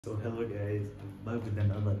So hello guys, I'm back with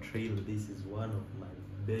another trailer. This is one of my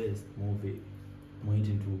best movie. I'm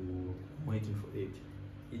waiting for it.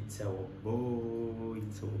 It's our boy,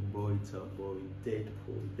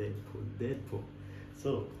 Deadpool.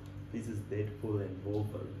 So this is Deadpool and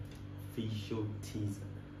Wolverine official teaser.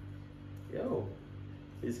 Yo,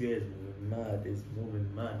 this guy is mad, is moving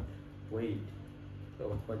mad. Wait,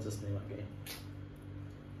 oh, what's his name again?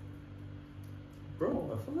 Bro,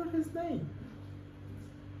 I forgot his name.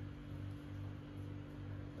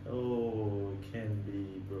 Oh, can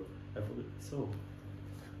be, bro. I forgot. So,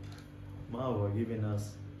 Marvel giving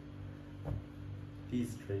us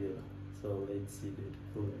this trailer. So let's see the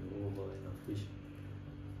Deadpool and Wolverine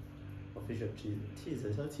official teaser.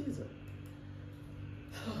 It's a teaser.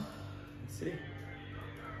 Let's see.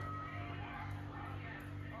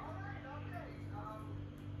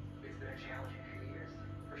 It's been a challenging few years,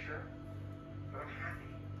 for sure. But I'm happy.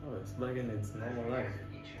 Oh, it's like in its normal life.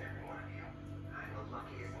 Each and every one of you. I'm the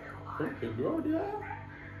luckiest man alive. Okay, bro, yeah.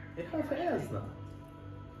 It have hairs now.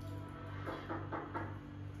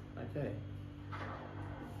 Okay.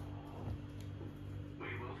 We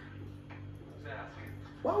will. Ask.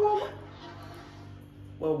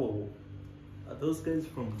 Whoa. Are those guys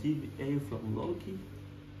from TVA from Loki?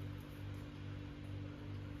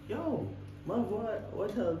 Yo, man,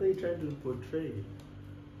 what are they trying to portray?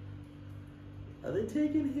 Are they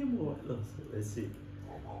taking him or what? Let's see.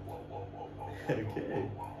 Whoa. Okay.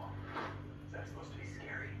 Is that supposed to be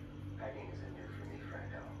scary? Pegging isn't new for me,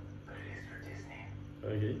 friendo. But it is for Disney.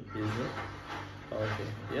 Okay, is it? Okay,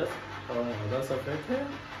 yes. Oh, that's affected.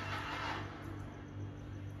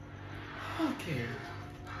 Okay.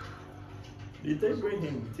 Did they bring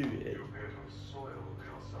him to TVA? You appear to have soiled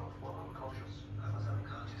yourself while unconscious. I was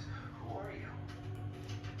unconscious. Who are you?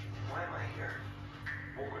 Why am I here?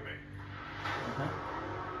 Walk with me.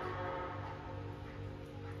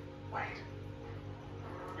 Wait.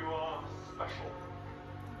 You are special.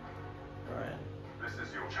 Alright. This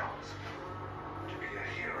is your chance to be a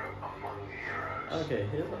hero among heroes. Okay,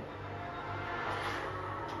 hero.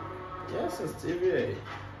 Yes, it's TVA.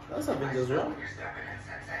 That's a bit as well. You're stepping in,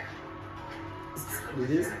 Sensei. It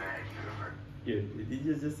is. Cinematic universe. Did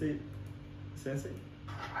you just say Sensei? I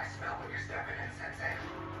smell what you're stepping in, Sensei.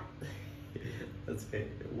 That's okay.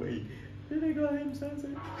 Wait, did they call him Sensei?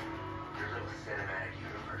 Your little cinematic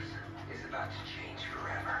universe is about to change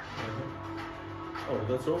forever. Oh,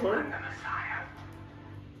 that's over? I'm the Messiah.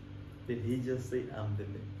 Did he just say I'm the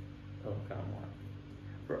Oh, come on.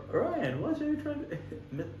 Ryan, what are you trying to...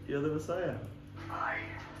 You're the Messiah. I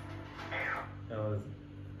am. Oh,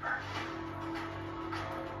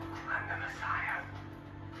 I'm the Messiah.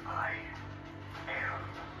 I am.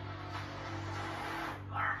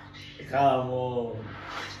 Marvel Jesus. come on.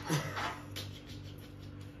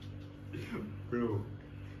 Bro,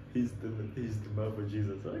 he's the Marvel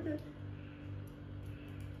Jesus. Okay.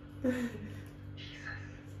 Jesus.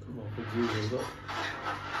 Marvel Jesus. Oh.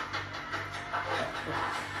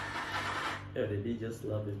 Yeah, did he just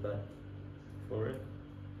love his back? For it?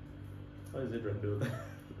 Why is it right there?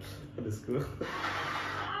 For the school?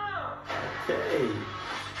 Okay.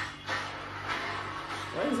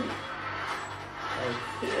 Why is it?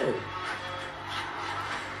 Okay.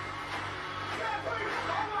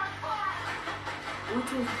 What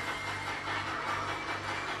the?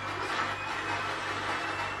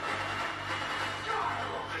 I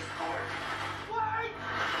love this part. What?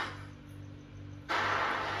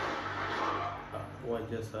 What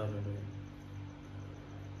just happened?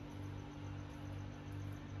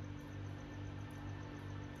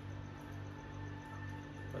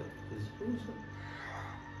 What is who's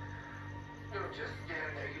Don't just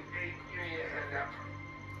stand there, you ape. Give me a hand up.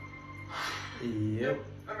 Yep,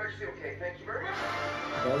 I'm actually okay, thank you very much.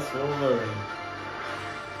 that's Wolverine.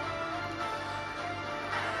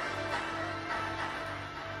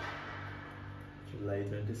 July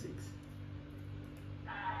 26.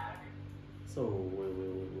 So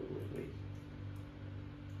wait.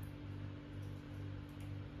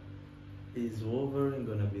 Is Wolverine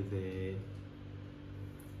gonna be the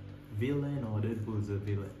villain or Deadpool's the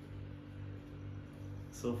villain?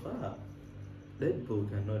 So far, Deadpool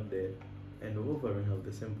cannot dead, and Wolverine have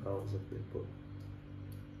the same powers of Deadpool.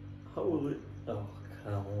 How will it? Oh,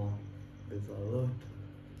 come on. There's a lot.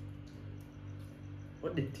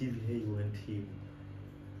 What did TVA want him?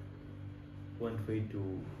 Want way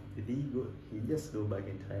to? Did he go? He just go back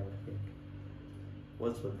in time, I think.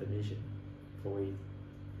 What was the mission for Wade?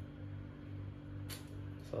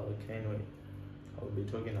 So I can't wait. I'll be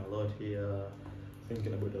talking a lot here,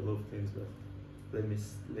 thinking about a lot of things, but let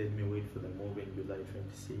me wait for the movie in July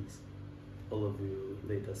 26. All of you,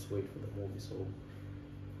 let us wait for the movie. So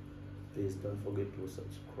Please don't forget to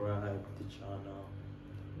subscribe to the channel,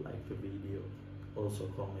 like the video, also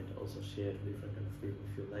comment, also share to different people.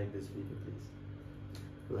 If you like this video, please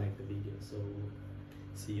like the video. So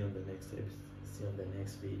see you on the next episode. See you on the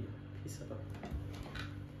next video. Peace out.